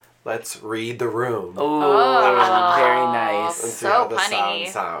let's read the room. Oh, very nice. And see so how the punny. sound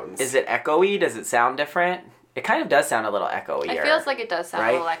sounds. Is it echoey? Does it sound different? It kind of does sound a little echoey. It feels like it does sound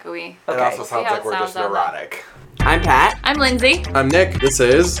Right? a little echoey. It Okay. also We'll see sounds how like it we're just sounds on that. neurotic. I'm Pat. I'm Lindsay. I'm Nick. This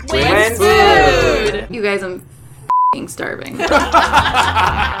is When's Food. You guys, I'm f***ing starving.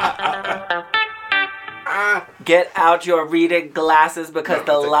 Get out your reading glasses because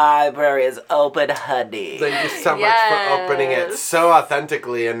the library is open, honey. Thank you so much for opening it so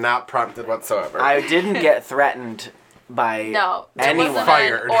authentically and not prompted whatsoever. I didn't get threatened by No, there anyone wasn't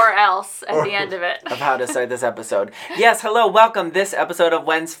Fired. an or else at the end of it. of how to start this episode. Yes, hello, welcome. This episode of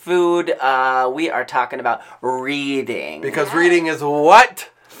When's Food, we are talking about reading. Because reading is what?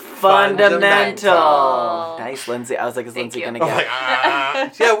 Fundamental. Nice, Lindsay. I was like, is Thank Lindsay you. going to I'm get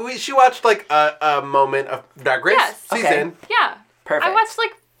like, yeah, she watched like a moment of Drag Race Yes. Okay. season. Yeah. Perfect. I watched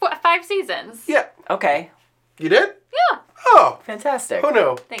like 5 seasons. Yeah. Okay, You did? Yeah. Oh, fantastic. who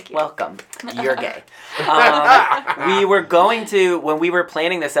knew? Thank you. Welcome. You're gay. We were going to, when we were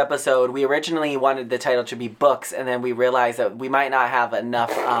planning this episode, we originally wanted the title to be books, and then we realized that we might not have enough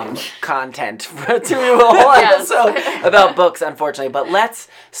content to do a whole Yes. episode about books, unfortunately. But let's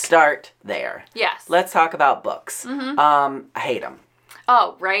start there. Yes. Let's talk about books. I hate them.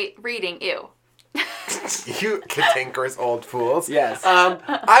 Oh, right. Reading. Ew. You cantankerous old fools. Yes.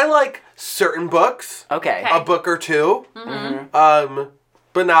 I like certain books, Okay. a book or two,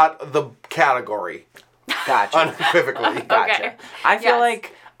 but not the category, Gotcha. unequivocally. Gotcha. Okay. I feel Yes.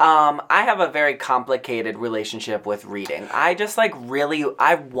 like I have a very complicated relationship with reading. I just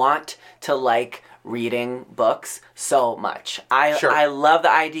I want to like reading books so much. Sure. I love the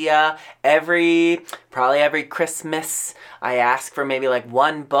idea. Probably every Christmas, I ask for maybe like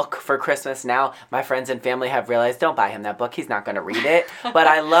one book for Christmas. Now my friends and family have realized, don't buy him that book. He's not going to read it. But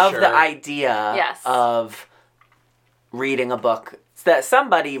I love the Sure. idea Yes. of reading a book that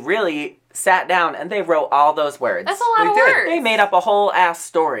somebody really sat down and they wrote all those words. That's a lot of They did. words. They made up a whole ass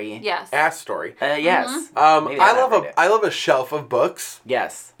story. Yes. Ass story. Yes. Maybe I might read it. love a shelf of books.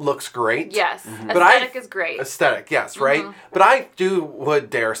 Yes. Looks great. Yes. But Aesthetic is great. Aesthetic, yes, right? But I would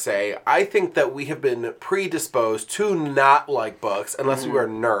dare say, I think that we have been predisposed to not like books unless we were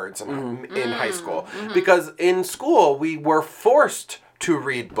nerds in high school. Because in school, we were forced to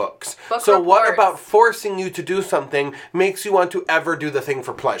read books. Book So what reports. about forcing you to do something makes you want to ever do the thing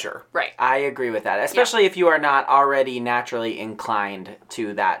for pleasure? Right. I agree with that, especially if you are not already naturally inclined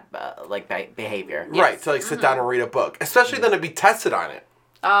to that behavior. Right, to like sit down and read a book. Especially then to be tested on it.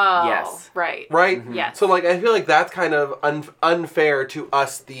 Oh. Yes. Right. Right? Yes. So like I feel like that's kind of unfair to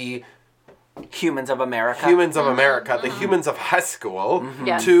us, the Humans of America. humans of America, the humans of high school,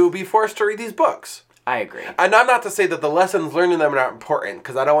 Yes. to be forced to read these books. I agree. And I'm not to say that the lessons learned in them are not important,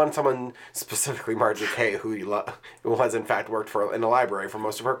 because I don't want someone, specifically Margie Kay, who has in fact worked in a library for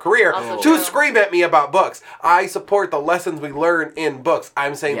most of her career, Also to true. scream at me about books. I support the lessons we learn in books.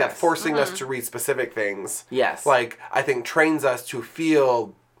 I'm saying that Yes. forcing us to read specific things, Yes. like, I think trains us to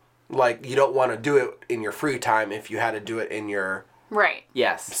feel like you don't want to do it in your free time if you had to do it in your Right.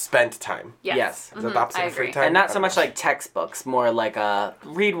 Yes. spent time. Yes. Yes. Is that the opposite I of free agree. time? And not I so don't much know. like textbooks, more like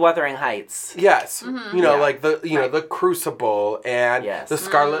read Wuthering Heights. Yes, you know, Yeah. like the Crucible and Yes. the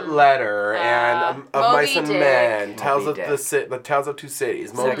Scarlet Letter and of Moby Mice and Dick. Men, Tales Moby of the Tales of Two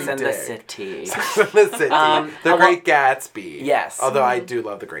Cities, Moby Sex and Dick, the City. Sex and the City, The I Great Gatsby. Yes. although I do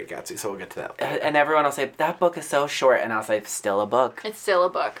love The Great Gatsby, so we'll get to that. And everyone will say, that book is so short. And I'll say, still a book. It's still a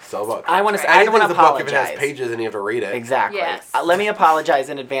book. So look, I want to. right. I don't want anything's to a book if it apologize. has pages and you have to read it. Exactly. Yes. Let me apologize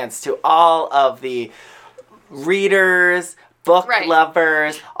in advance to all of the readers, book Right.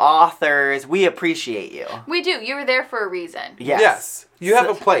 lovers, authors. We appreciate you. We do. You were there for a reason. Yes. You have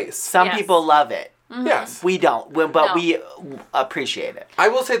a place. Some Yes. people love it. Yes, We don't, but No. we appreciate it. I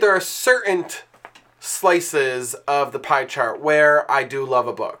will say there are certain slices of the pie chart where I do love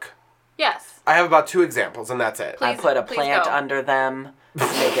a book. Yes. I have about 2 examples, and that's it. I Please- put a please plant go. under them,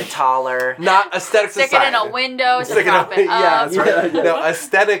 make it taller. Not aesthetics Stick aside. it in a window to Stick it prop in- it up. yeah, that's right. No,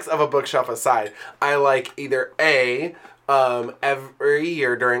 aesthetics of a bookshelf aside, I like either every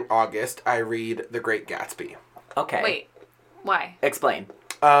year during August I read The Great Gatsby. Okay. Wait. Why? Explain.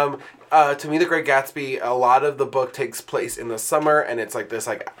 To me, The Great Gatsby, a lot of the book takes place in the summer, and it's like this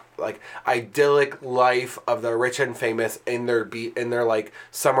like idyllic life of the rich and famous in their like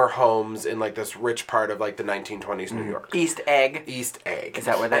summer homes in like this rich part of like the 1920s New York. East Egg. East Egg. Is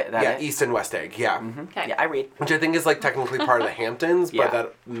that where that yeah, is? East and West Egg. Yeah. Okay. Yeah, I read. Which I think is like technically part of the Hamptons, Yeah. but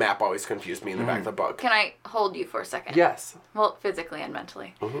that map always confused me in the back of the book. Can I hold you for a second? Yes. Well, physically and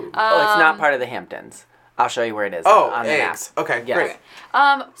mentally. Oh, it's not part of the Hamptons. I'll show you where it is Oh, on the map. eggs. Okay, Yes. great.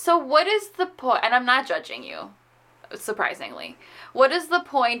 So what is the point? And I'm not judging you, surprisingly. What is the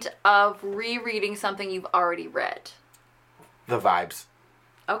point of rereading something you've already read? The vibes.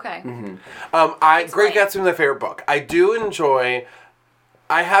 Okay. Great Gatsby is my favorite book. I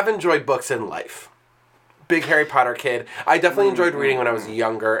have enjoyed books in life. Big Harry Potter kid. I definitely enjoyed reading when I was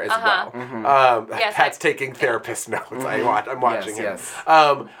younger as well. Yes, Pat's taking therapist notes. I'm watching him. Yes.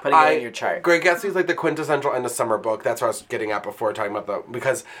 Putting it in your chart. Great Gatsby is like the quintessential end of summer book. That's what I was getting at before talking about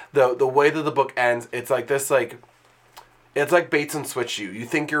because the way that the book ends, it's like this it's like baits and switch you. You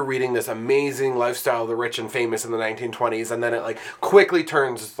think you're reading this amazing lifestyle of the rich and famous in the 1920s, and then it like quickly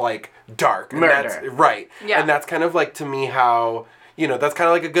turns like dark. And Murder. That's, right. Yeah. And that's kind of like to me how that's kind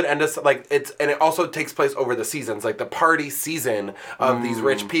of like a good end of like and it also takes place over the seasons. Like the party season of these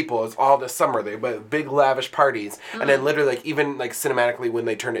rich people is all this summer. They have big lavish parties, and then literally like even like cinematically when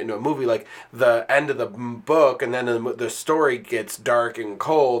they turn it into a movie, like the end of the book and then the story gets dark and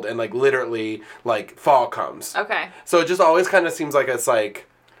cold, and like literally like fall comes. Okay. So it just always kind of seems like it's like.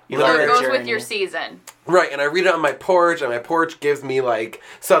 So it goes with journey. your season. Right, and I read it on my porch, and my porch gives me like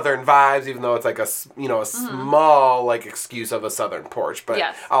southern vibes, even though it's like a small like excuse of a southern porch. But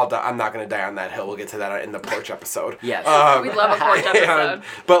Yes. I'm not gonna die on that hill. We'll get to that in the porch episode. Yes. We love a porch episode.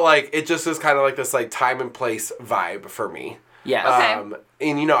 But like it just is kind of like this like time and place vibe for me. Yes. Okay.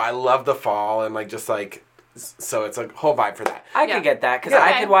 And I love the fall and like just like so it's a whole vibe for that. I Yeah. could get that because Yeah. I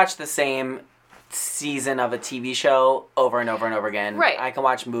Okay. could watch the same season of a TV show over and over and over again. Right. I can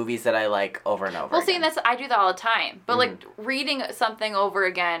watch movies that I like over and over Well, see, again. and I do that all the time. But like reading something over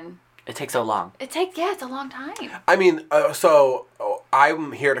again, It takes so long. it's a long time. I mean,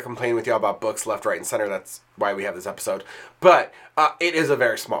 I'm here to complain with y'all about books left, right, and center. That's why we have this episode. But it is a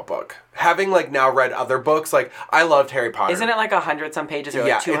very small book. Having like now read other books, like I loved Harry Potter. Isn't it like 100 some pages or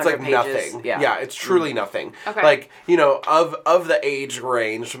Yeah, like 200 it's like pages? nothing. Yeah, it's truly nothing. Okay. Like, of the age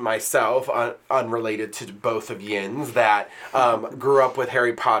range, myself, unrelated to both of Yin's, that grew up with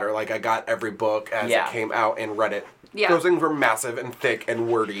Harry Potter. Like, I got every book as Yeah. it came out and read it. Yeah. Those things were massive and thick and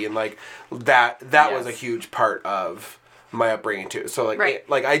wordy, and like that was a Yes. huge part of my upbringing too. So like, Right.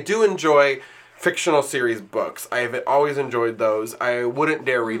 I do enjoy fictional series books. I have always enjoyed those. I wouldn't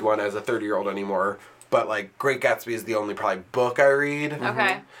dare read one as a 30-year-old anymore. But like Great Gatsby is the only probably book I read.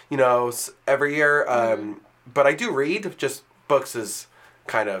 Okay. Every year. But I do read. Just books is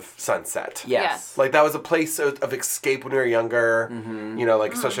kind of sunset. Yes. Like that was a place of escape when we were younger.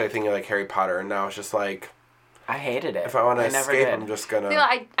 Like especially I think of like Harry Potter, and now it's just like I hated it. if I want to never escape, did. I'm just gonna.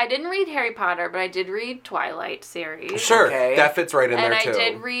 I didn't read Harry Potter, but I did read Twilight series. Sure, Okay. that fits right in And there I too.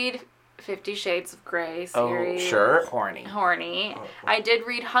 did read 50 Shades of Grey Oh, series. Sure. Horny. Horny. I did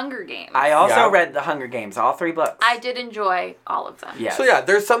read Hunger Games. I also Yeah. read The Hunger Games, all 3 books. I did enjoy all of them. Yes. So yeah,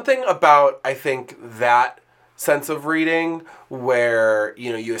 there's something about I think that sense of reading where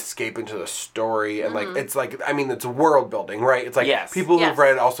you escape into the story and like it's like it's world building, right? It's like Yes. people who've Yes.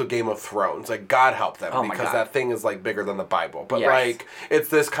 read also Game of Thrones, like God help them Oh my because God. that thing is like bigger than the Bible. But Yes. like it's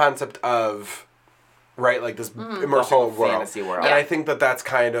this concept of right like this The immersive whole world. fantasy world. And Yeah. I think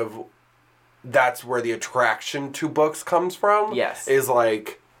that's where the attraction to books comes from. Yes. Is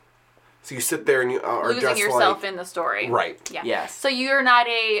like so you sit there and you are Losing just yourself like in the story. right. Yeah. Yes. So you're not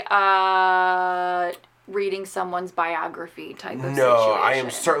a reading someone's biography type of situation. No, I am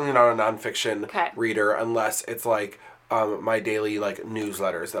certainly not a nonfiction Okay. reader unless it's like my daily like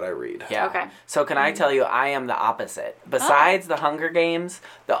newsletters that I read. Yeah. Okay. So can I tell you, I am the opposite. Besides The Hunger Games,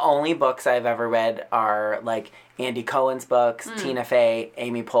 the only books I've ever read are like Andy Cohen's books, Tina Fey,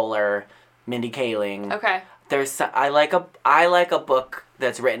 Amy Poehler, Mindy Kaling. Okay. I like a book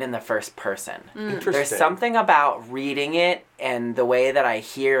that's written in the first person. Interesting. There's something about reading it and the way that I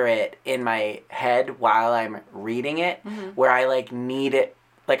hear it in my head while I'm reading it, where I like need it.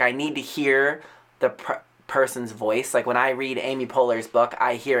 Like I need to hear the person's voice. Like when I read Amy Poehler's book,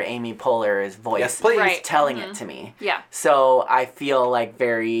 I hear Amy Poehler's voice. Yes, please. Right. Telling it to me. Yeah. So I feel like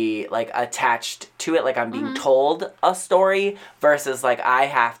very like attached to it, like I'm being told a story versus like I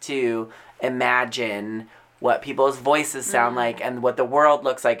have to imagine what people's voices sound like and what the world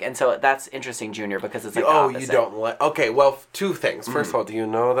looks like. And so that's interesting, Junior, because it's like the Oh, opposite. you don't like. Okay, well, two things. First of all, do you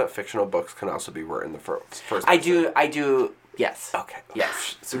know that fictional books can also be written in the first person? I do. Yes. Okay.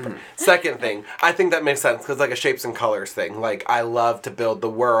 Yes. Super. Second thing, I think that makes sense because like a shapes and colors thing. Like I love to build the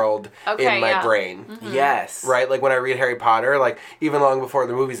world Okay, in my yeah. brain. Yes. Right? Like when I read Harry Potter, like even long before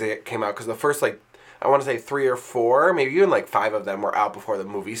the movies came out, because the first like I want to say 3 or 4, maybe even like 5 of them were out before the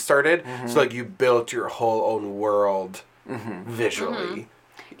movies started. So like you built your whole own world visually.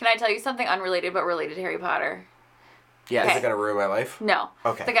 Can I tell you something unrelated but related to Harry Potter? Yes. Is it gonna ruin my life? No.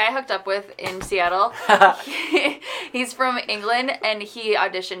 Okay. The guy I hooked up with in Seattle, he's from England, and he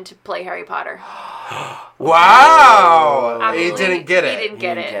auditioned to play Harry Potter. Wow! He Obviously, didn't get it. He didn't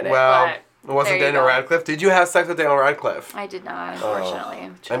get it. Well, but it wasn't there you Daniel go. Radcliffe. Did you have sex with Daniel Radcliffe? I did not,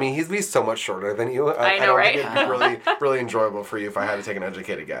 unfortunately. I mean, he's so much shorter than you. I know, don't right? think it'd be really, really enjoyable for you if I had to take an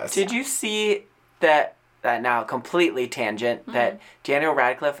educated guess. Did you see that now completely tangent, that Daniel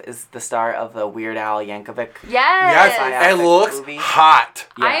Radcliffe is the star of the Weird Al Yankovic? Yes. Yes, it looks movie. hot.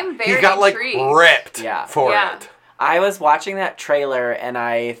 Yeah. I am very He got like intrigued. ripped Yeah. for Yeah. it. I was watching that trailer and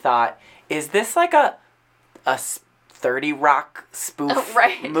I thought, is this like a 30 Rock spoof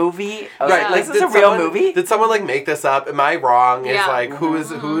Right. movie? I was Right, like, like, is this a real movie? Did someone like make this up? Am I wrong? Is Yeah. like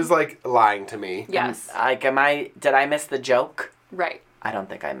who's like lying to me? Yes. Like, did I miss the joke? Right. I don't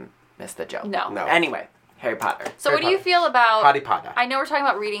think I missed the joke. No. No. Anyway, Harry Potter. So Harry what do you Potter. feel about... Potty Potter. I know we're talking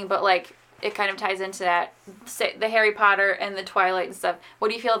about reading, but like it kind of ties into that, say, the Harry Potter and the Twilight and stuff. What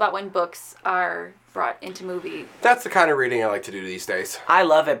do you feel about when books are brought into movie? That's the kind of reading I like to do these days. I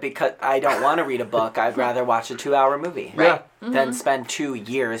love it because I don't want to read a book. I'd rather watch a 2-hour movie. Yeah. Than spend 2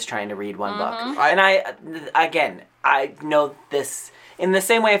 years trying to read one book. I- And I know this in the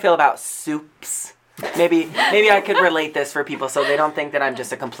same way I feel about soups. Maybe I could relate this for people so they don't think that I'm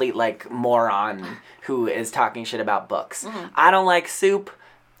just a complete like moron who is talking shit about books. I don't like soup.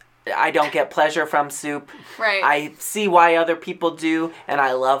 I don't get pleasure from soup. Right. I see why other people do, and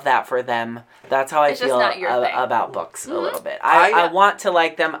I love that for them. That's how I It's just feel not your thing. about books a little bit. I- I want to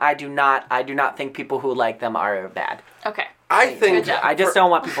like them. I do not think people who like them are bad. Okay. I think Good job. I just don't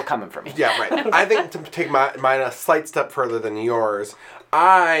want people coming for me. Yeah, right. I think to take mine a slight step further than yours,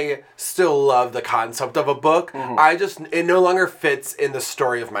 I still love the concept of a book. It no longer fits in the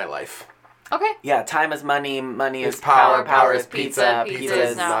story of my life. Okay. Yeah, time is money, money is It's power, power, power is is pizza, pizza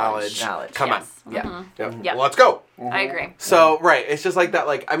is knowledge. knowledge. Come Yes. on. Yeah. Yeah. Yeah. Well, let's go. I agree. So, right, it's just like that,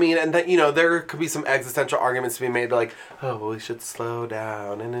 like, I mean, and that, there could be some existential arguments to be made, like, oh, well, we should slow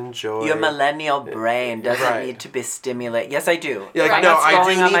down and enjoy. Your millennial brain doesn't Right. need to be stimulated. Yes, I do. Yeah, like, Right. no, If I'm not I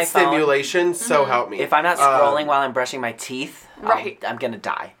scrolling do on my need phone- stimulation, so help me. If I'm not scrolling while I'm brushing my teeth, Right. I'm gonna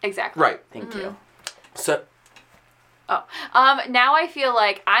die. Exactly. Right. Thank you. So, Oh. Now I feel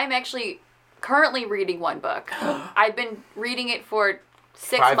like I'm actually currently reading one book. I've been reading it for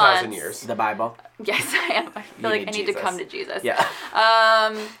 6 months. 5,000 years. The Bible. Yes, I am. I feel You like I need need to Jesus. come to Jesus. Yeah.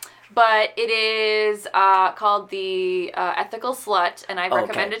 But it is called The Ethical Slut, and I've Okay.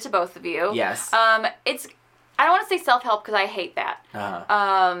 recommended it to both of you. Yes. It's, I don't want to say self-help because I hate that.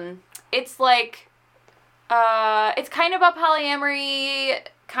 Uh-huh. It's like, it's kind of about polyamory,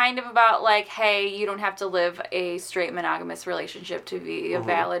 kind of about like, hey, you don't have to live a straight monogamous relationship to be a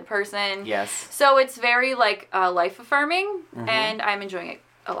valid person. Yes. So it's very like life affirming, and I'm enjoying it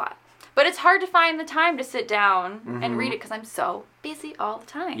a lot. But it's hard to find the time to sit down and read it because I'm so busy all the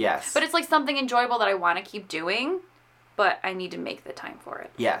time. Yes. But it's like something enjoyable that I want to keep doing, but I need to make the time for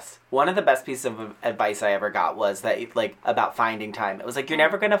it. Yes. One of the best pieces of advice I ever got was that, like, about finding time. It was like, you're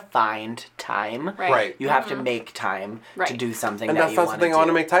never going to find time. Right. You have to make time to Right. do something and that that's you not want something I want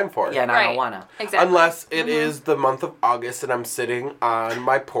to do. make time for. Yeah, and I don't want to. Exactly. Unless it is the month of August and I'm sitting on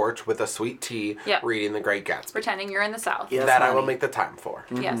my porch with a sweet tea Yep. reading The Great Gatsby. Pretending you're in the South. Yes, that I will honey. make the time for.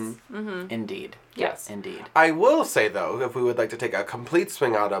 Yes. Indeed. Yes. Indeed. I will say, though, if we would like to take a complete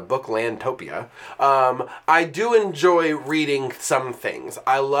swing out of Booklandtopia, I do enjoy reading some things.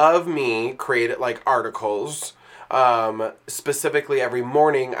 I love me created like articles. Specifically, every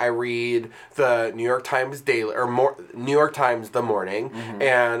morning I read the New York Times Daily, or New York Times The Morning,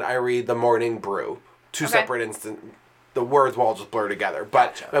 and I read the Morning Brew. Two Okay. separate the words will all just blur together.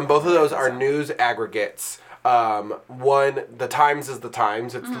 But Gotcha. and both of those are news aggregates. One, the Times is the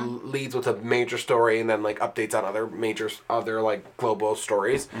Times. It leads with a major story and then like updates on other like global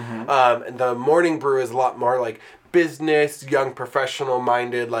stories. And the Morning Brew is a lot more like business, young professional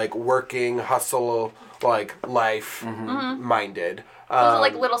minded, like working, hustle, like life minded. So is it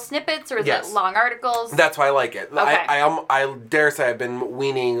like little snippets or is yes. it long articles? That's why I like it. Okay. I dare say I've been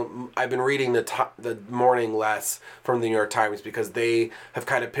reading the morning less from the New York Times because they have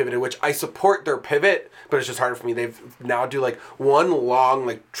kind of pivoted, which I support their pivot, but it's just harder for me. They've now do like one long,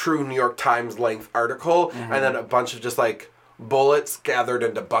 like true New York Times length article and then a bunch of just like bullets gathered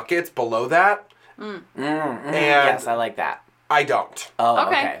into buckets below that. And Yes, I like that. I don't. Oh,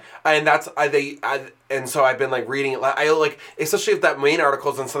 Okay. okay. And that's and so I've been like reading it. I like, especially if that main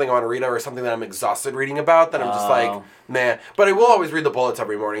article is on something I want to read or something that I'm exhausted reading about, then I'm just like, man. But I will always read the bullets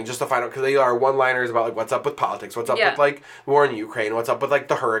every morning just to find out, because they are one-liners about like what's up with politics, what's up with like war in Ukraine, what's up with like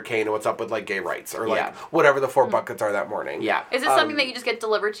the hurricane, and what's up with like gay rights, or like whatever the 4 buckets are that morning. Yeah. Is it something that you just get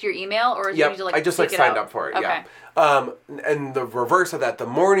delivered to your email, or is it you need to like I just like signed up for it. Okay. Yeah. And the reverse of that, the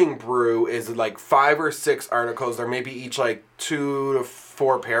morning brew is like 5 or 6 articles. They're maybe each like 2 to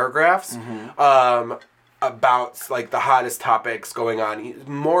 4 paragraphs. About like the hottest topics going on,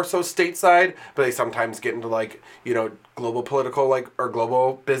 more so stateside, but they sometimes get into like, you know, global political like or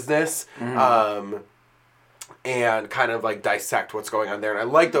global business, and kind of like dissect what's going on there. And I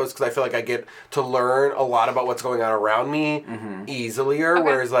like those because I feel like I get to learn a lot about what's going on around me easier. Okay.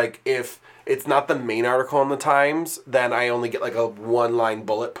 Whereas like if it's not the main article in the Times, then I only get like a 1-line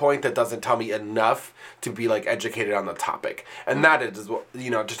bullet point that doesn't tell me enough to be like educated on the topic. And that is, you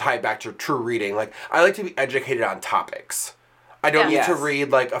know, to tie it back to true reading. Like, I like to be educated on topics. I don't need to read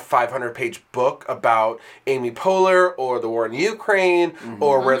like a 500-page book about Amy Poehler or the war in Ukraine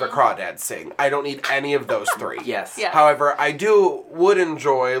or Where the Crawdads Sing. I don't need any of those 3. Yes. Yeah. However, I would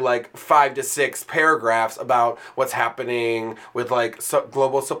enjoy like 5 to 6 paragraphs about what's happening with like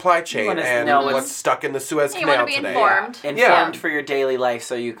global supply chain and know what's stuck in the Suez You Canal want to be today. informed. Informed for your daily life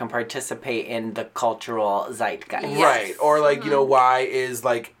so you can participate in the cultural zeitgeist. Yes. Right. Or like, you know, why is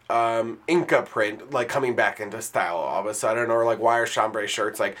like Inca print like coming back into style all of a sudden, or like why are chambray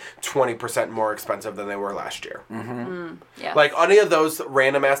shirts like 20% more expensive than they were last year? Yeah. Like any of those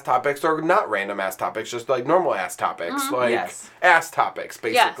random ass topics, or not random ass topics, just like normal ass topics, like ass topics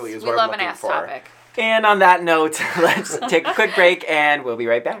basically is what I'm looking for. Topic. And on that note, let's take a quick break and we'll be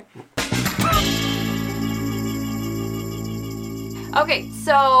right back. Okay,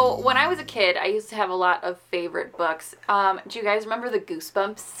 so when I was a kid, I used to have a lot of favorite books. Do you guys remember the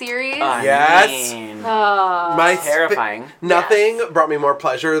Goosebumps series? Yes. My Terrifying. Nothing brought me more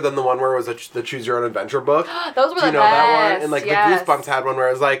pleasure than the one where it was the Choose Your Own Adventure book. Those were Do you the know that one? best. And like yes. the Goosebumps had one where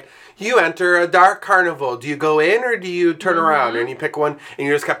it was like, you enter a dark carnival. Do you go in or do you turn around? And you pick one, and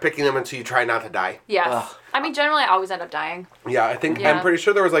you just kept picking them until you try not to die. Yes. Ugh. I mean, generally, I always end up dying. Yeah, I think Yeah. I'm pretty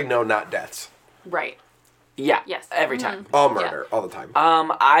sure there was like no not deaths. Right. Yeah. Yes. Every time. All murder, all the time.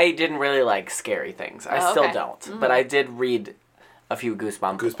 I didn't really like scary things. I Oh, still okay. don't. But I did read a few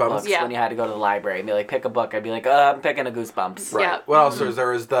Goosebumps books Yeah. when you had to go to the library and be like, pick a book. I'd be like, I'm picking a Goosebumps. Right. Yeah. What else? There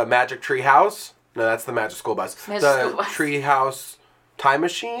was the Magic Tree House. No, that's the Magic School Bus. Magic the School Bus. Tree House Time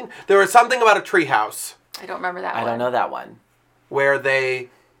Machine. There was something about a tree house I don't remember that I one. don't know that one. where the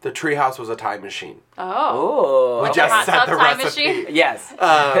tree house was a time machine. Oh. Oh. We Okay. just Hot said tub the time recipe. machine? Yes.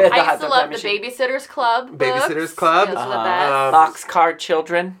 I used to Hot love Tub the Machine. Babysitter's Club books. Babysitter's Club? Those were the Uh-huh. best. Boxcar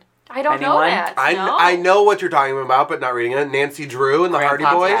Children. I don't know Anyone? that. I, no. I know what you're talking about, but not reading it. Nancy Drew and the Grandpa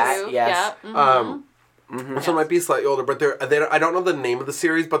Hardy Boys. Cat. True. Yes. Yeah. This one might be slightly older, but I don't know the name of the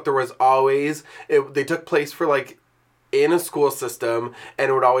series, but there was always, they took place for like in a school system,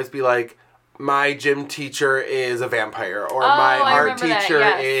 and it would always be like, my gym teacher is a vampire, or my I art remember that, teacher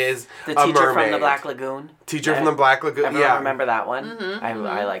yes. is The a teacher mermaid. from the Black Lagoon. Teacher from the Black Lagoon. Everyone Yeah. remember that one? I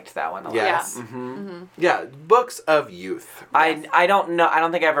liked that one a lot. Yes. Yeah. Yeah. Books of youth. I don't know. I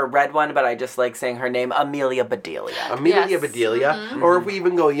don't think I ever read one, but I just like saying her name, Amelia Bedelia. Amelia Yes. Bedelia. Or if we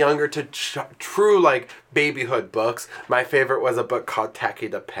even go younger to true like babyhood books, my favorite was a book called Tacky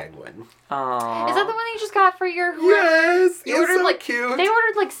the Penguin. Aww. Is that the one that you just got for your? Yes, You it's ordered so like cute. They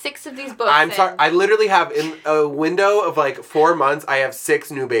ordered like 6 of these books. I'm sorry. and I literally have in a window of like 4 months. I have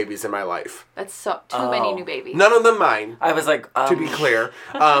 6 new babies in my life. That's too many new babies. None of them mine. I was like, To be clear,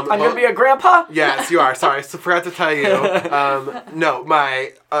 I'm gonna be a grandpa. Yes, you are. Sorry, I forgot to tell you. No,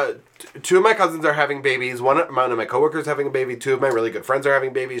 my 2 of my cousins are having babies. One of my coworkers is having a baby. 2 of my really good friends are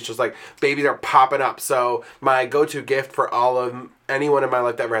having babies. Just like babies are popping up. So my go-to gift for all of anyone in my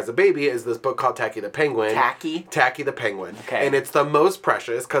life that ever has a baby is this book called Tacky the Penguin. Tacky the Penguin. Okay. And it's the most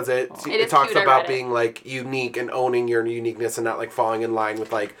precious because it is talks cute, I about read it. being like unique and owning your uniqueness and not like falling in line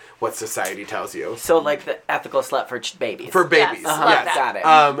with like what society tells you. So like the ethical slut for babies. For babies, Yes, yes. love that.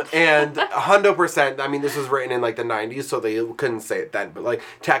 Got it. And 100%, I mean, this was written in like the 90s, so they couldn't say it then, but like,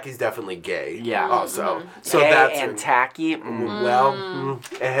 Tacky's definitely gay. Yeah. Also. So Gay that's. and tacky. Well,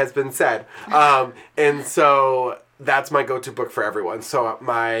 it has been said. And so that's my go-to book for everyone. So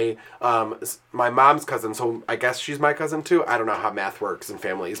my mom's cousin, so I guess she's my cousin too. I don't know how math works in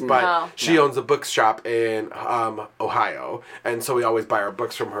families, but she owns a bookshop in Ohio, and so we always buy our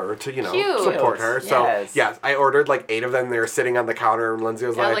books from her to Cute. support her. So yes, I ordered like 8 of them. They were sitting on the counter, and Lindsay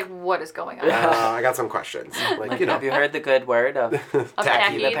was like, what is going on? I got some questions. Like, Have you heard the good word of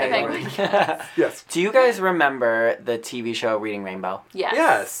Tacky the Penguin? Yes. Do you guys remember the TV show Reading Rainbow?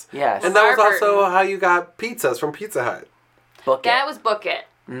 Yes. Yes. And that was Martin. also how you got pizzas from Pizza Hut. Book That it. was Book It.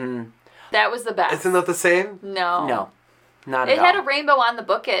 That was the best. Isn't that the same? No. No, not at It all. had a rainbow on the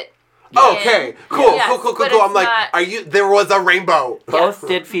Book It. Oh, okay, cool, Yes, cool. but I'm it's like, not- there was a rainbow. Both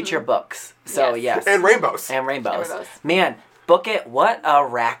did feature books. So, Yes. yes. And rainbows. And rainbows. And rainbows. Man, Book It, what a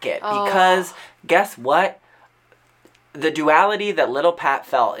racket. Oh. Because guess what? The duality that little Pat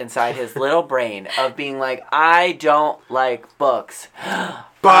felt inside his little brain of being like, I don't like books,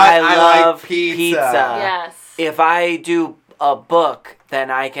 But I like pizza. Yes. If I do a book,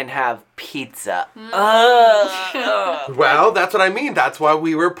 then I can have pizza. Well, that's what I mean. That's why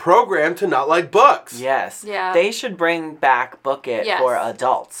we were programmed to not like books. Yes. Yeah. They should bring back Book It Yes. for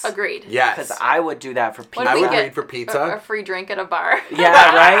adults. Agreed. Yes. Because I would do that for What pizza. did I we would get? read for pizza. A free drink at a bar.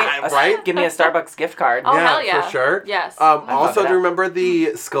 Yeah, right? Right? Give me a Starbucks gift card. Oh, hell yeah. for sure. Yes. Also, it do you up. remember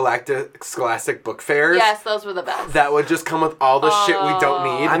the Scholastic book fairs? Yes, those were the best. That would just come with all the shit we don't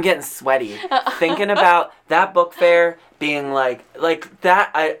need. I'm getting sweaty thinking about that book fair being like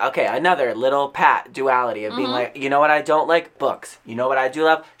that. Another little Pat duality of being like, you know what I don't like? Books. You know what I do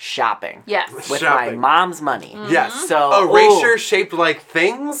love? Shopping. Yes. With Shopping. my mom's money. Yes. So Erasure shaped like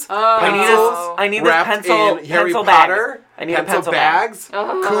things. I need this wrapped pencil in Harry pencil Potter. bag. I need a pencil bag. bags.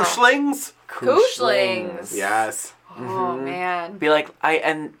 Kooshlings. Kooshlings. Yes. Oh, man. Be like,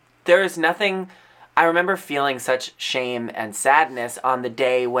 and there is nothing. I remember feeling such shame and sadness on the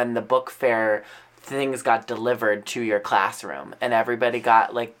day when the book fair things got delivered to your classroom and everybody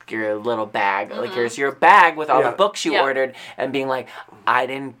got like your little bag. Like here's your bag with all the books you ordered, and being like, I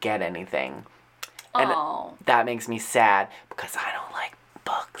didn't get anything. And that makes me sad because I don't like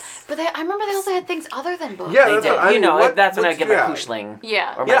books. But I remember they also had things other than books. Yeah, They that's did. what I mean, That's when I what's get my that? Koosling.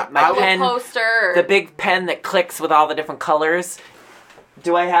 Yeah. Or Yeah, my I would- pen. Poster. The big pen that clicks with all the different colors.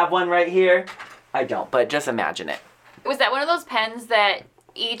 Do I have one right here? I don't, but just imagine it. Was that one of those pens that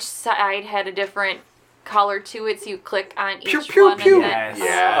each side had a different color to it, so you click on each Pew, pew, one? pew. And then,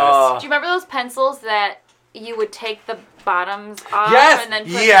 Yes. Oh. Do you remember those pencils that you would take the bottoms off Yes. and then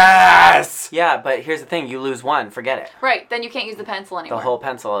put Yes. Yeah, but here's the thing. You lose one. Forget it. Right, then you can't use the pencil The anymore. whole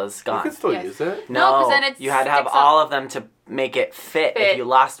pencil is You gone. can still Yes. use it. No, No, 'cause then it you had to have sticks all up. of them to make it fit. Fit. If you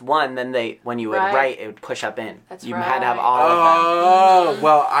lost one, then when you would Right. write, it would push up in. That's you had to have right. all of them. Oh,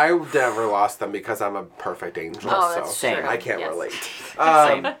 well, I never lost them because I'm a perfect angel. Oh, that's so true. I can't Yes. relate.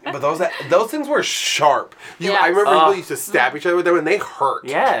 Same. But those things were sharp. I Yes. remember people used to stab each other with them, and they hurt.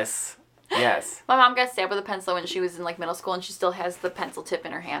 Yes. Yes. My mom got stabbed with a pencil when she was in like middle school, and she still has the pencil tip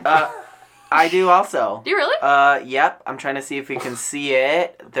in her hand. I do also. Do you really? Yep. I'm trying to see if we can see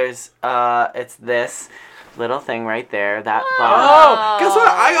it. There's, it's this little thing right there. That box. Oh, guess what?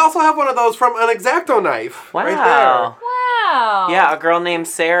 I also have one of those from an X-Acto knife. Wow. Right Wow. Yeah, a girl named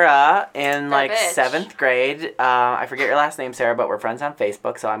Sarah in That like bitch. 7th grade. I forget your last name, Sarah, but we're friends on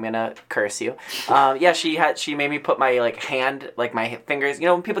Facebook, so I'm gonna curse you. Yeah, she made me put my like hand, like my fingers. You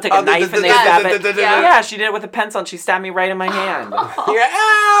know when people take a knife and they stab it. Yeah, she did it with a pencil and she stabbed me right in my hand. Yeah,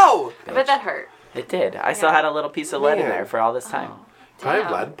 ow! I bet that hurt. It did. I still had a little piece of lead in Man. there for all this time. I have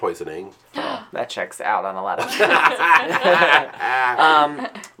Damn. lead poisoning. That checks out on a lot of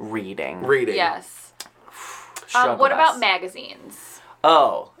reading. Reading. Yes. Struggle What about bus. magazines?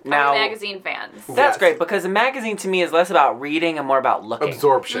 Oh, I'm now a magazine fans. that's Yes. great because a magazine to me is less about reading and more about looking.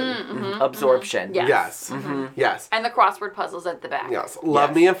 Absorption. Absorption. Yeah. Yes. Yes. And the crossword puzzles at the back. Yes.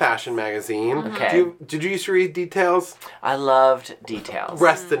 Love Yes. Me a Fashion magazine. Okay. Did you used to read Details? I loved Details.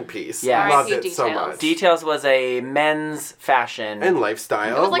 Rest in peace. Yeah. Loved R.I.P. it so Details. much. Details was a men's fashion. And It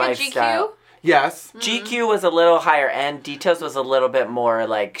lifestyle. was like Lifestyle. a GQ. Yes. GQ was a little higher end. Details was a little bit more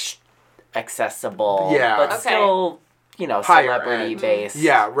like accessible. Yeah. But Okay. still, Higher celebrity end. based.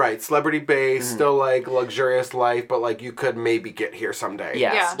 Yeah, right. Celebrity based, still like luxurious life, but like you could maybe get here someday.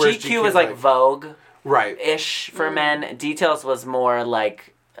 Yes. Yeah. Whereas GQ was like Vogue right. ish for men. Details was more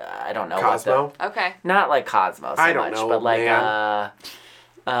like I don't know Cosmo. what Okay. the, not like Cosmo so I don't much, know, but like man.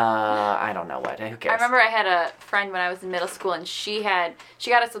 I don't know what. Who cares? I remember I had a friend when I was in middle school, and she got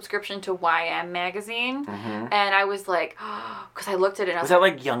a subscription to YM magazine, and I was like, because I looked at it, and I Was was that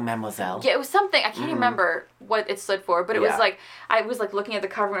like Young Mademoiselle? yeah, it was something I can't even remember what it stood for, but it was Yeah. like I was like looking at the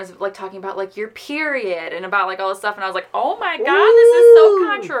cover and it was like talking about like your period and about like all this stuff, and I was like, oh my god, this is so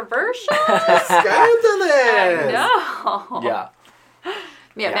controversial. Scandalous. No. Yeah.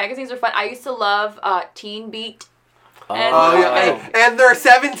 Yeah, magazines are fun. I used to love Teen Beat. Oh, yeah. And there are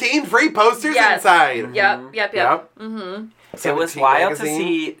 17 free posters inside. Yep. It was 17 wild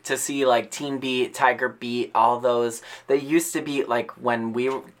magazine. to see like Teen Beat, Tiger Beat, all those. They used to be like when we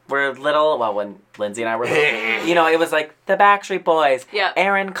were little. Well, when Lindsay and I were little, you know, it was like the Backstreet Boys, Yep.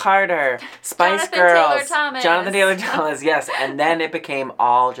 Aaron Carter, Spice Jonathan Girls, Taylor Thomas. Jonathan Taylor Thomas. Yes, and then it became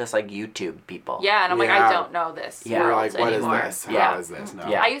all just like YouTube people. Yeah, and I'm like, Yeah. I don't know this. Yeah. We're world like, what is anymore. this? Yeah. How is this? No.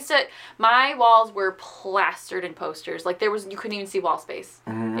 Yeah. I used to. My walls were plastered in posters. Like you couldn't even see wall space.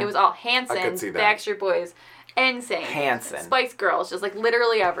 It was all Hanson, I could see that. Backstreet Boys, NSYNC, Hanson. Spice Girls, just like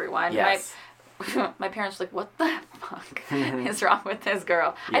literally everyone. Yes. My parents were like, what the fuck is wrong with this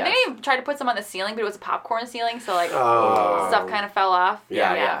girl? I think Yes. I even tried to put some on the ceiling, but it was a popcorn ceiling, so like Oh. stuff kind of fell off.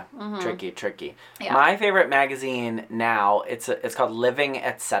 Yeah. Mm-hmm. Tricky. Yeah. My favorite magazine now, it's called Living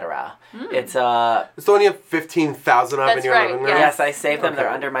Etc. It's a It's only have 15,000 up in That's your right, living room. yes. yes, I saved them. They're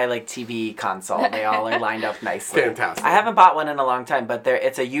Okay. under my like TV console. They all are lined up nicely. Fantastic. I haven't bought one in a long time, but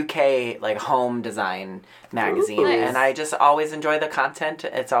it's a UK like home design magazine, Ooh. Nice. and I just always enjoy the content.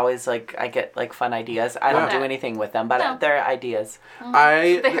 It's always like I get like fun ideas. I don't Yeah. do anything with them, but No. they're ideas.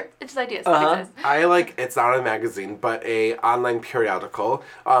 They're just ideas. that Uh-huh. exist. I like, it's not a magazine, but a online periodical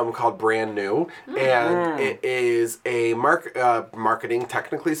called Brand New, and it is a marketing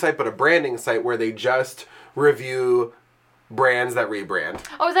technically site, but a branding site where they just review brands that rebrand.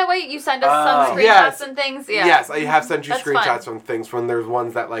 Oh, is that why you send us some screenshots Yes. and things? Yeah. Yes, I have sent you That's screenshots fun. from things when there's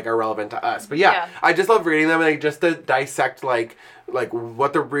ones that like are relevant to us. But yeah, Yeah. I just love reading them, and they just dissect like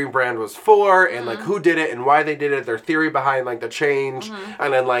what the rebrand was for, and like who did it and why they did it, their theory behind like the change,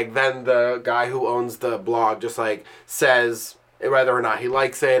 and then the guy who owns the blog just like says whether or not he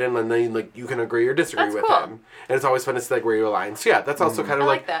likes it, and then like you can agree or disagree That's with cool. him. And it's always fun to see like where you align. So yeah, that's also kind of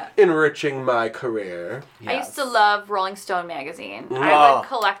I like like that. enriching my career. I used to love Rolling Stone magazine. Oh. I would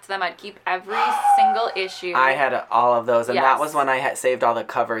collect them. I'd keep every single issue. I had all of those, and that Yes. was when I had saved all the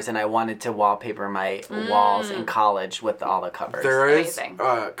covers, and I wanted to wallpaper my walls in college with all the covers. There is Amazing.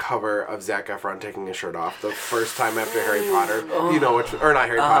 a cover of Zac Efron taking his shirt off the first time after Harry Potter. You know which, or not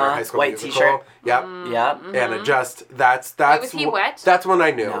Harry Potter, High School White Musical. t-shirt. Yep. Yep. And it just that's was he wh- wet? That's when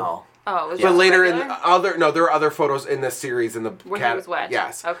I knew. No. Oh, it was But just later regular? in the there were other photos in this series in the Where he was wet?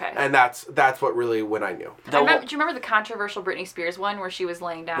 Yes. Okay. And that's what really when I knew. The- Do you remember the controversial Britney Spears one where she was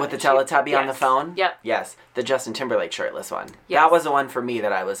laying down With the and she- Teletubby on the Yes. phone? Yep. Yes. The Justin Timberlake shirtless one. Yes. That was the one for me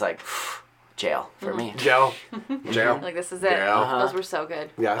that I was like, jail for me. Jail. Jail. Like, this is it. Yeah. Uh-huh. Those were so good.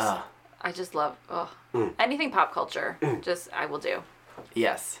 Yes. I just love Mm. anything pop culture. Just I will do.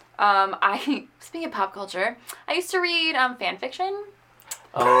 Yes. I speaking of pop culture, I used to read fan fiction.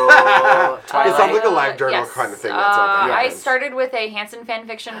 Oh, It sounds like Twilight. a live journal Yes. kind of thing. That's what that I happens. started with a Hanson fan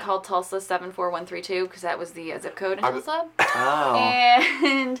fiction called Tulsa 74132 because that was the zip code in Tulsa. Oh.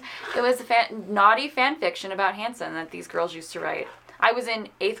 And it was a naughty fan fiction about Hanson that these girls used to write. I was in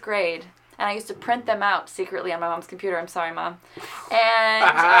 8th grade, and I used to print them out secretly on my mom's computer. I'm sorry, Mom. And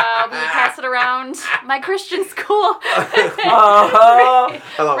we would pass it around my Christian school. Oh.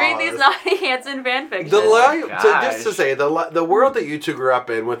 I love Read all these this. naughty Hanson fan fictions. The Oh live, just to gosh. say the world that you two grew up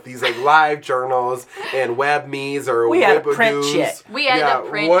in with these like live journals and web me's or We had to Wibadoos, print shit. We had to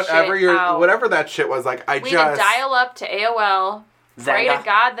print whatever shit out. whatever that shit was like. We had to dial up to AOL. Pray to Zenga.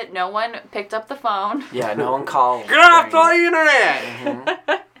 God that no one picked up the phone. Yeah, no one called. Get off the during-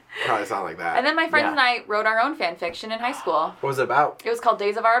 internet. Probably sound like that. And then my friends Yeah. and I wrote our own fan fiction in high school. What was it about? It was called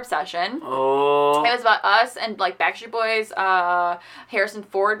Days of Our Obsession. Oh. It was about us and like Backstreet Boys. Harrison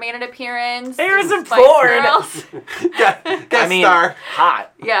Ford made an appearance. Harrison Spice Ford? Girls. Guest star.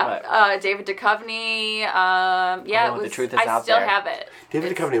 hot. Yeah, But- David Duchovny. Yeah, Oh, it the was. truth is I out still there. have it.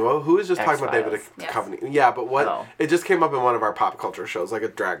 David It's- Duchovny. Well, who was just talking about David X-Files. Yes. Duchovny? Yeah, but what? Oh. It just came up in one of our pop culture shows, like a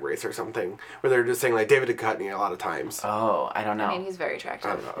Drag Race or something, where they were just saying like David Duchovny a lot of times. Oh, I don't know. I mean, he's very I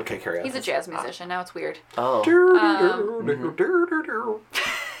attractive. don't know. Okay, carry on. He's a jazz musician. Now it's weird. Oh.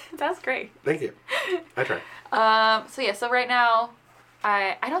 That's great. Thank you. I try. So right now,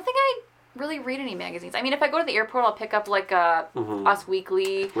 I don't think I really read any magazines. I mean, if I go to the airport, I'll pick up like a Us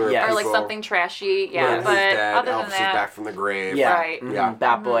Weekly Yes. or like something trashy. Yeah, Lindsay's but dead. other Elvis than is that, back from the grave. Yeah. Right. Mhm. Yeah.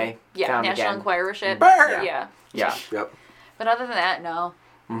 Bat Boy. yeah, Found National again. Enquirer shit. Burr. Yeah, Yeah. Yep. but other than that, no.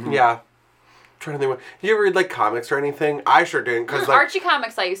 Yeah. trying to think. Did you ever read like comics or anything? I sure didn't, because like Archie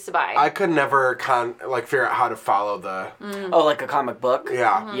comics I used to buy. I could never figure out how to follow the. Oh, like a comic book?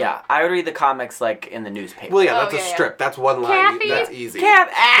 Yeah. Yeah. I would read the comics like in the newspaper. Well, yeah, Oh, that's yeah, a yeah. strip. That's one line. Kathy? That's easy.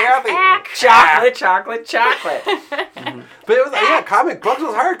 Chocolate, chocolate, chocolate. But it was comic books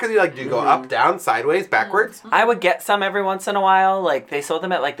was hard because you go up, down, sideways, backwards. I would get some every once in a while. Like, they sold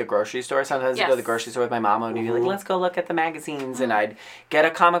them at, like, the grocery store. Sometimes I'd go to the Yes. grocery store with my mom and we'd be like, let's go look at the magazines. And I'd get a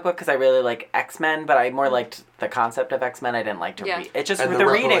comic book because I really like X-Men, but I more liked the concept of X-Men. I didn't like to read. It's just And the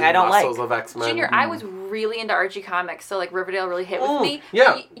reading I don't like. muscles of X-Men. Junior, I was really into Archie comics, so like Riverdale really hit with me.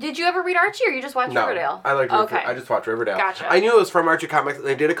 yeah. Did you ever read Archie, or you just watched No, Riverdale? I like Okay. I just watched Riverdale. Gotcha. I knew it was from Archie Comics.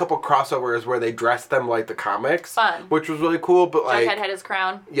 They did a couple crossovers where they dressed them like the comics, Fun. which was really cool. But like, Jughead had his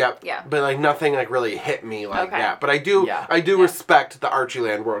crown. yep, Yeah. But like nothing like really hit me like Okay. that. But I do Yeah. respect the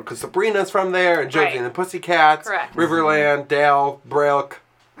Archieland world because Sabrina's from there and Josie Right. and the Pussycats, Correct. Riverland, Dale, Brilk,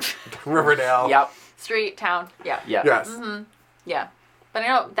 Riverdale. Yep. Street, town. Yeah. Yep. Yes. Yeah. But I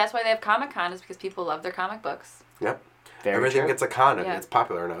know that's why they have Comic-Con, is because people love their comic books. Yep. Very Everything true. gets a con if Yeah. it's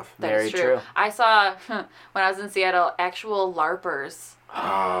popular enough. That Very is true. I saw, when I was in Seattle, actual LARPers.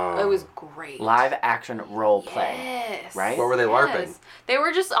 Oh. It was great. Live action role play. Yes. Right? What were they LARPing? They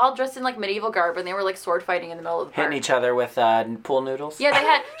were just all dressed in like medieval garb, and they were like sword fighting in the middle of the park. Hitting each other with pool noodles. Yeah, they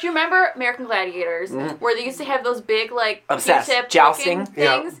had. Do you remember American Gladiators, where they used to have those big like Obsessed. Q-tip Jousting? looking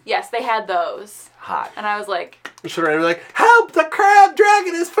things? Yes, they had those, Hot. and I was like, You should have been like, help! The crab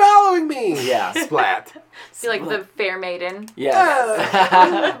dragon is following me. Yeah. Splat. see like the fair maiden. Yes.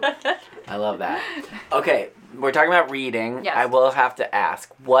 I love that. Okay, we're talking about reading. Yes. I will have to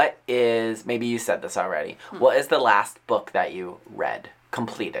ask, what is, maybe you said this already, what is the last book that you read,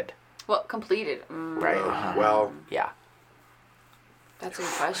 completed? Well, completed. Right. Well, Yeah. That's a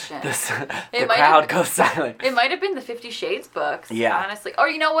good question. The might crowd have- goes silent. It might have been the 50 Shades books. Yeah. Honestly. Or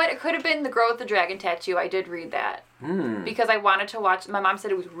you know what? It could have been The Girl with the Dragon Tattoo. I did read that. Because I wanted to watch. My mom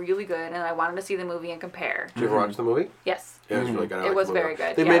said it was really good, and I wanted to see the movie and compare. did you ever watch the movie? Yes. Yeah, it was really good. I It liked was the movie. very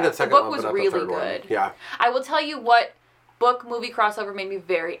good. They yeah. made a second The book one, was but not really the third good. one. Yeah. I will tell you what book movie crossover made me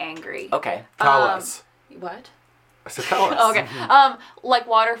very angry. Okay. Tell us. What? I said tell us. Okay. Like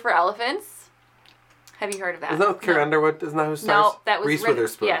Water for Elephants. Have you heard of that? Isn't that with Carrie Underwood? Isn't that who stars? No, that was Reese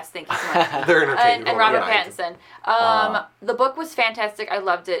Witherspoon. Yes, thank you so much. They're interchangeable. and Robert yeah. Pattinson. The book was fantastic. I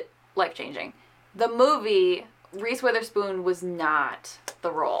loved it. Life changing. The movie, Reese Witherspoon was not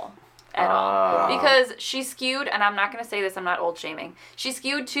the role at all. Because she skewed, and I'm not going to say this, I'm not old shaming. She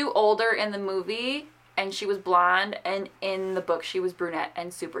skewed too older in the movie, and she was blonde, and in the book she was brunette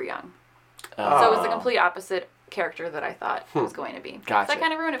and super young. So it was the complete opposite character that I thought it was going to be. Gotcha. So that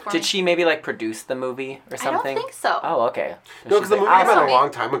kind of ruined it for me. Did she maybe like produce the movie or something? I don't think so. Oh, okay. No, because the movie I'll came out a maybe-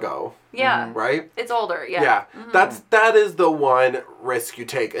 long time ago, Yeah. right? It's older, yeah. Yeah, that is the one risk you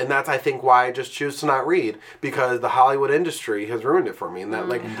take, and that's I think why I just choose to not read, because the Hollywood industry has ruined it for me. And that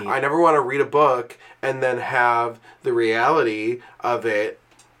like I never want to read a book and then have the reality of it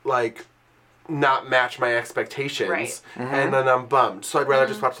like not match my expectations, Right. and then I'm bummed. So I'd rather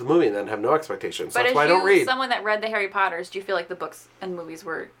just watch the movie and then have no expectations. So But that's as why I don't read. someone that read the Harry Potters, do you feel like the books and movies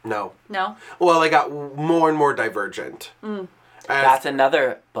were No. no? Well, they got more and more divergent. As- That's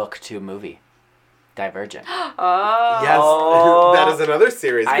another book to movie. Divergent. Oh. Yes, Oh. that is another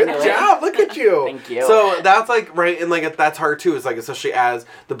series. I Good knew it. job. Look at you. Thank you. So that's like right, and like that's hard too. It's like especially as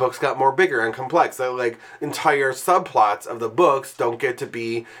the books got more bigger and complex. So like entire subplots of the books don't get to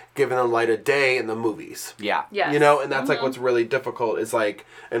be given the light of day in the movies. Yeah. Yes. You know, and that's like what's really difficult is like,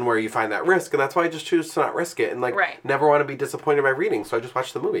 and where you find that risk, and that's why I just choose to not risk it, and like Right. never want to be disappointed by reading, so I just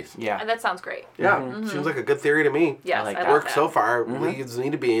watch the movies. Yeah. That sounds great. Yeah, seems like a good theory to me. Yes, like I that. love Worked that. so far. Leads me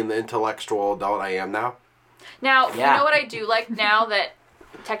to being the intellectual adult I am now. Now, Yeah. you know what I do like now that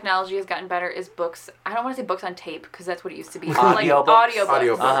technology has gotten better is books. I don't want to say books on tape because that's what it used to be. Like Audiobooks. audiobooks.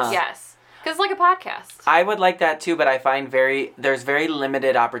 Audiobooks. Uh-huh. Yes. Because it's like a podcast. I would like that too, but I find there's very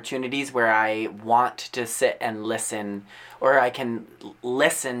limited opportunities where I want to sit and listen, or I can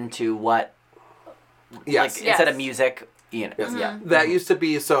listen to what, Yes. like, instead of Yes. music, you know. Yes. Yeah. That used to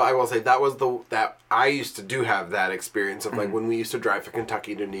be, so I will say that was that I used to do have that experience of like when we used to drive from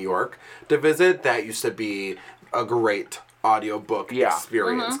Kentucky to New York to visit, that used to be a great audiobook Yeah.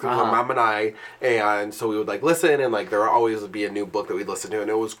 experience because my mom and I, and so we would like listen and like there would always be a new book that we'd listen to and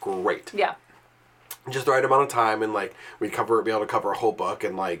it was great. Yeah. Just the right amount of time and like we'd be able to cover a whole book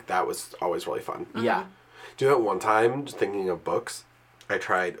and like that was always really fun. Yeah. Do you know at one time, just thinking of books, I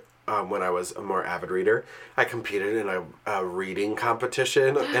tried when I was a more avid reader, I competed in a reading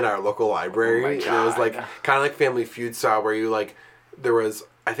competition in our local library. Oh my And it was like God. kind of like Family Feud style where you like, there was,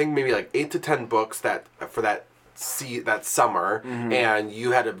 I think maybe like 8 to 10 books that for that summer, Mm-hmm. and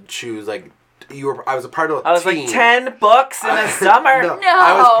you had to choose like I was a part of a team. I was like 10 books in a summer. No,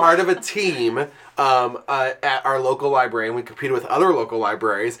 I was part of a team at our local library, and we competed with other local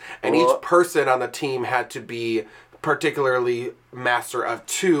libraries, and each person on the team had to be particularly master of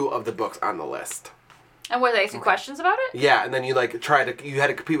 2 of the books on the list. And were they asking questions about it? Yeah, and then you like you had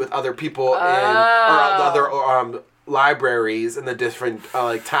to compete with other people or other libraries in the different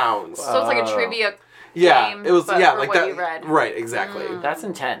like towns. So it's like a trivia Yeah, game, it was but yeah for like what that. you read. Right, exactly. That's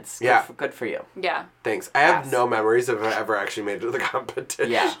intense. Yeah. Good for you. Yeah. Thanks. I have Yes. no memories of ever actually made it to the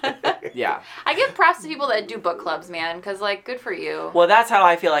competition. Yeah. Yeah. I give props to people that do book clubs, man, because, like, good for you. Well, that's how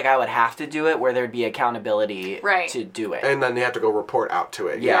I feel like I would have to do it, where there'd be accountability to do it. And then you have to go report out to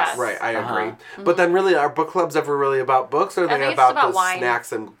it. Yes. Right, I agree. Mm-hmm. But then really, are book clubs ever really about books, or are I they think it's about about the wine.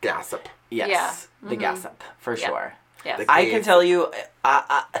 snacks and gossip? Yes. Yeah. The gossip, for sure. Yes. The I can cave. tell you,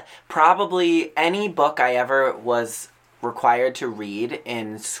 probably any book I ever was required to read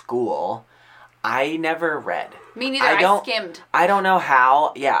in school, I never read. Me neither. I skimmed. I don't know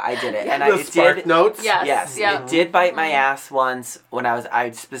how. Yeah, I did it, and The I Spark did. Notes? Yes. Yes, Yeah. it did bite my ass once when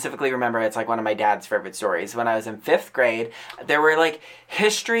I specifically remember it's like one of my dad's favorite stories. When I was in 5th grade, there were like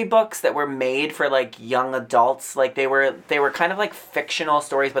history books that were made for like young adults. Like they were kind of like fictional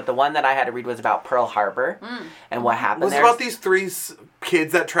stories, but the one that I had to read was about Pearl Harbor and what happened Was it there. about these 3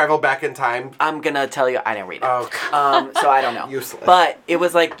 kids that travel back in time? I'm gonna tell you, I didn't read it. Oh, So I don't know. Useless. But it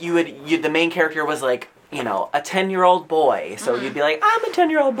was like the main character was like, you know, a 10-year-old boy. So you'd be like, I'm a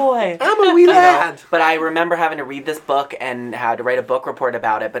 10-year-old boy. I'm a wee lad. But I remember having to read this book and had to write a book report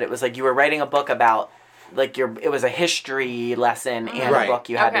about it. But it was like you were writing a book about, like, it was a history lesson and Right. a book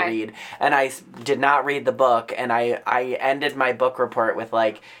you had to Okay. read. And I did not read the book. And I ended my book report with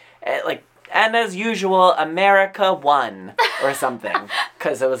and as usual, America won or something.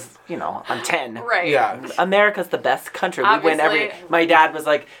 Because it was, you know, I'm 10. Right. Yeah. America's the best country. We win every. Obviously. My dad was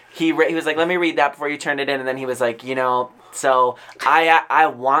like, he was like, let me read that before you turn it in, and then he was like, you know, so I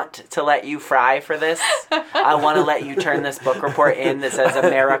want to let you fry for this. I want to let you turn this book report in that says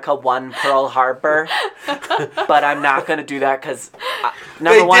America won Pearl Harbor, but I'm not gonna do that because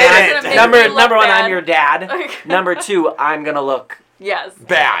number one, did it. number Look one, bad. I'm your dad. Number 2, I'm gonna look Yes.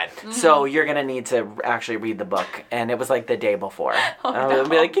 Bad. so you're gonna need to actually read the book, and it was like the day before. Oh, I would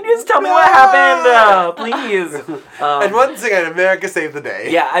be like, "Can you just tell me what happened, please?" And once again, America saved the day.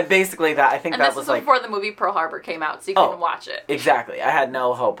 Yeah, I basically that. I think And that this was was like before the movie Pearl Harbor came out, so you Oh. couldn't watch it. exactly. I had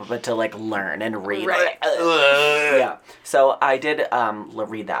no hope but to like learn and read. Right. Yeah. So I did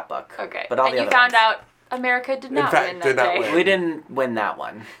read that book. Okay. But all and the you other found ones. out America did not fact, win that did not day. win. We didn't win that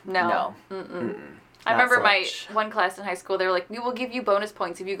one. No. No. I Not remember so my much. one class in high school, they were like, we will give you bonus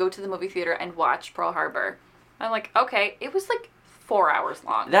points if you go to the movie theater and watch Pearl Harbor. I'm like, okay. It was like 4 hours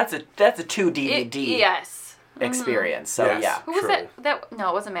long. That's a 2 DVD Yes. experience. So Yes. yeah. Who was True. that? No,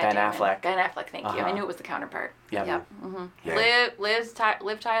 it wasn't Matt Ben Damon. Affleck. Ben Affleck, thank you. I Uh-huh. knew it was the counterpart. Yep. Yep. Yeah.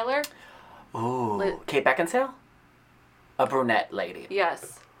 Liv Tyler? Ooh. Kate Beckinsale? A brunette lady.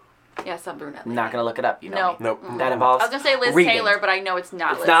 Yes. Yes, some brunette. I'm not gonna look it up. You know. No. me. Nope. That involves. I was going to say Liz reading. Taylor, but I know it's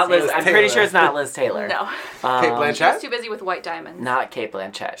not It's Liz not Liz. Taylor. I'm Taylor. pretty sure it's not Liz Taylor. No. Kate She Blanchett? was too busy with White Diamonds. Not Kate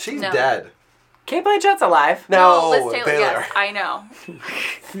Blanchett. She's No. dead. Kate Blanchett's alive. No, Liz Taylor. Taylor. Yes, I know.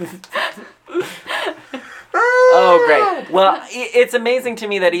 Oh, great. Well, it's amazing to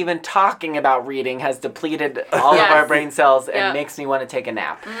me that even talking about reading has depleted all Yes. of our brain cells and Yep. makes me want to take a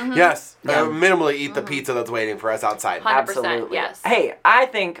nap. Yes. Minimally eat the pizza that's waiting for us outside. 100%, Absolutely. yes. Hey, I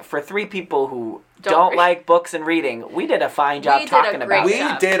think for 3 people who Don't don't read. like books and reading, we did a fine job We did a talking great about We it.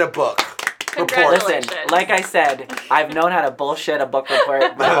 job. did a book report. Congratulations. Listen, like I said, I've known how to bullshit a book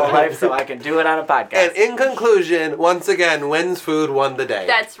report my whole life, so I can do it on a podcast. And in conclusion, once again, Wins Food won the day.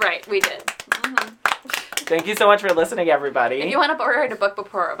 That's right, we did. Thank you so much for listening, everybody. If you want to write a book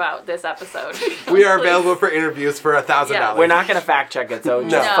report about this episode, We are please. available for interviews for $1,000. Yeah. We're not going to fact check it, so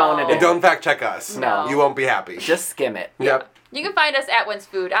just No. phone it in. And don't fact check us. No. You won't be happy. Just skim it. Yep. You can find us at Wins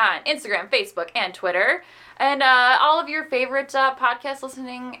Food on Instagram, Facebook, and Twitter, and all of your favorite podcast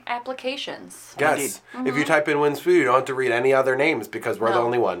listening applications. Yes. If you type in Wins Food, you don't have to read any other names because we're the No.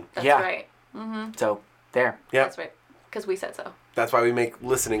 only one. That's Yeah. right. So, there. Yep. That's right. Because we said so. That's why we make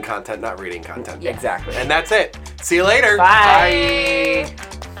listening content, not reading content. Yeah. Exactly. And that's it. See you later. Bye.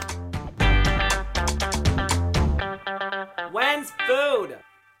 When's food?